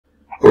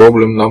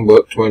Problem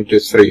number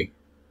 23.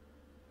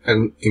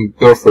 An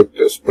imperfect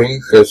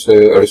spring has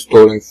a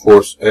restoring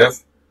force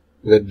F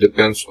that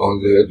depends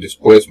on the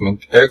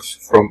displacement x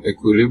from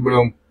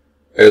equilibrium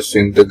as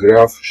in the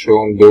graph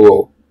shown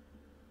below.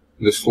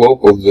 The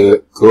slope of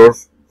the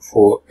curve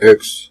for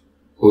x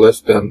less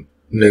than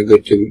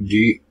negative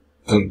d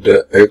and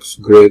x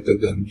greater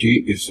than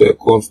d is a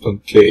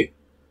constant k.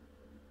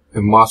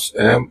 A mass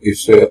m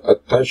is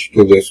attached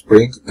to the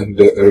spring and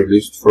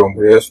released from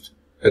rest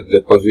at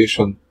the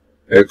position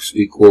x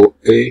equal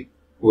a,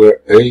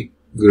 where a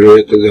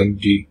greater than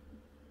d.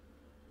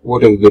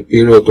 What is the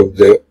period of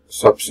the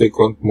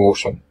subsequent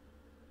motion?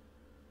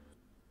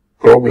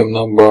 Problem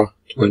number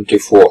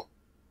 24.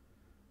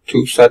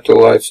 Two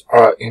satellites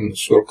are in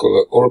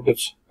circular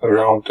orbits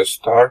around a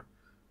star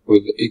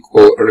with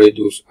equal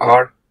radius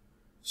r,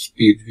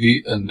 speed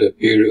v and a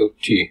period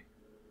t.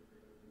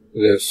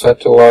 The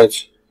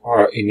satellites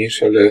are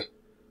initially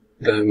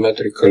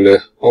diametrically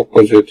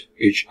opposite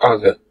each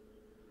other.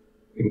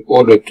 In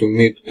order to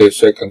meet the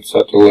second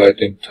satellite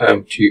in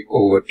time t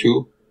over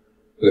 2,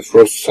 the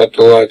first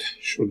satellite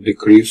should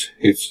decrease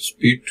its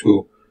speed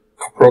to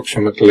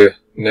approximately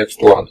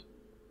next one.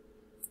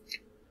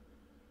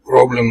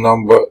 Problem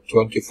number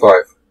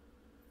 25.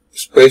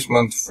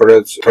 Spaceman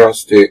Fred's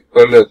trusty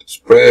pellet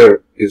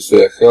sprayer is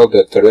held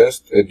at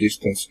rest a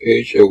distance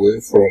h away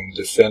from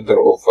the center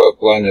of a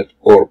planet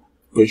orb,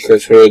 which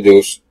has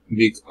radius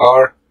big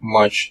R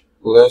much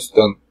less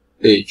than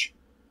h.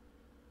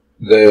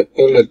 The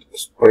pellet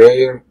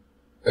sprayer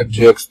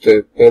ejects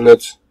the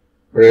pellets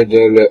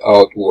radially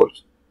outward,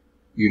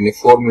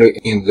 uniformly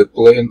in the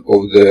plane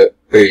of the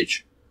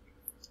page.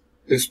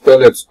 These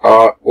pellets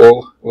are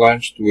all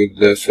launched with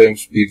the same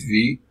speed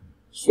v,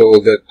 so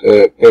that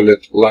a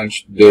pellet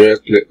launched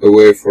directly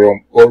away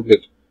from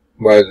orbit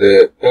by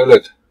the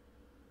pellet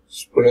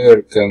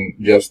sprayer can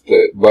just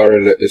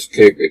barely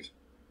escape it.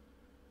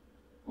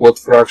 What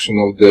fraction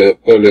of the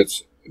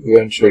pellets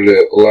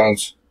eventually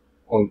lands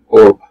on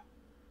orb?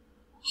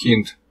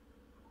 Hint: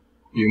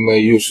 you may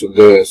use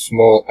the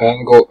small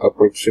angle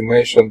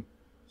approximation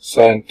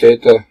sin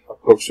theta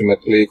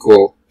approximately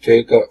equal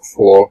theta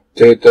for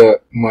theta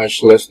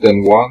much less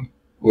than 1,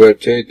 where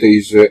theta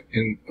is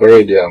in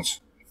radians.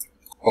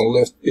 On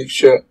left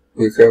picture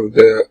we have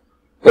the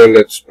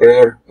pellet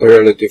sprayer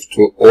relative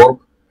to orb,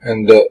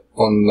 and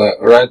on the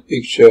right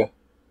picture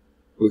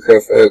we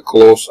have a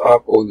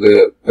close-up of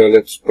the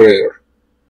pellet sprayer.